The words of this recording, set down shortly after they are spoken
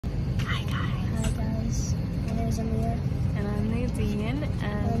is Amir. And I'm Nadine.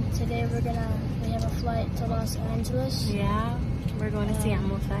 And today we have a flight to Los Angeles. Yeah, we're going to see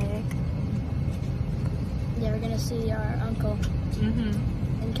Amo Fayek. Yeah, we're gonna see our uncle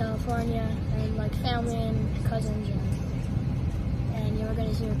in California, and like family and cousins, and yeah, we're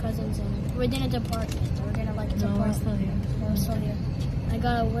gonna see our cousins, and we didn't depart yet. We're gonna like depart. No, we're still here. We're still here. I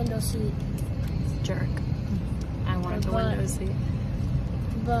got a window seat. Jerk. I wanted the window seat.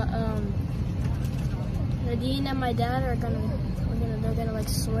 But Nadine and my dad are they're gonna like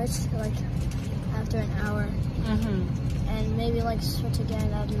switch like after an hour, and maybe like switch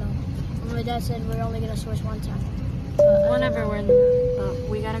again. I don't know. My dad said we're only gonna switch one time. Whenever we're in the,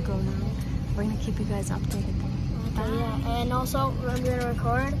 we gotta go now. We're gonna keep you guys updated though. Okay, yeah, and also I'm gonna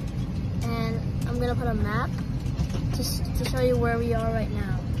record, and I'm gonna put a map to show you where we are right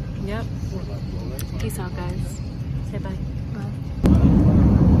now. Yep. Peace out, guys. Say bye. Bye.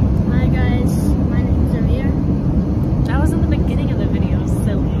 Hi guys, my name is Amir. That was in the beginning of the video,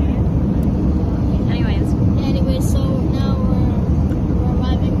 silly. Anyways, so now we're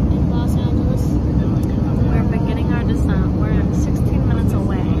arriving in Los Angeles. We're beginning our descent. We're 16 minutes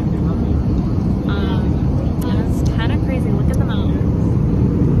away. And it's kind of crazy. Look at the mountains.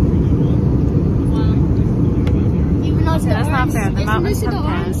 Wow. Even though that's not fair. The mountains come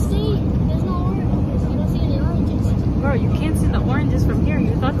past. There's no oranges. I don't see any oranges. Bro, you can't see the oranges from here.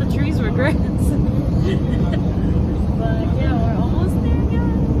 You thought the trees were grass. But yeah, we're almost there,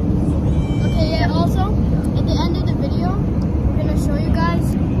 guys. Okay, yeah, also, at the end of the video, we're gonna show you guys,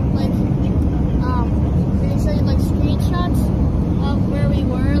 like, we're gonna show you, like, screenshots of where we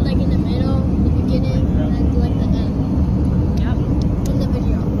were, like, in the middle, the beginning, and, like, the end. Yep. In the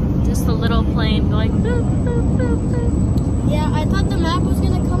video. Just a little plane going boop, boop, boop, boop. Yeah, I thought the map was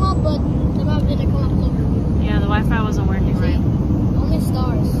gonna come up, but the map didn't come up. Look. Yeah, the Wi-Fi wasn't working right. Only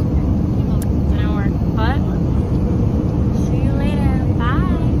stars.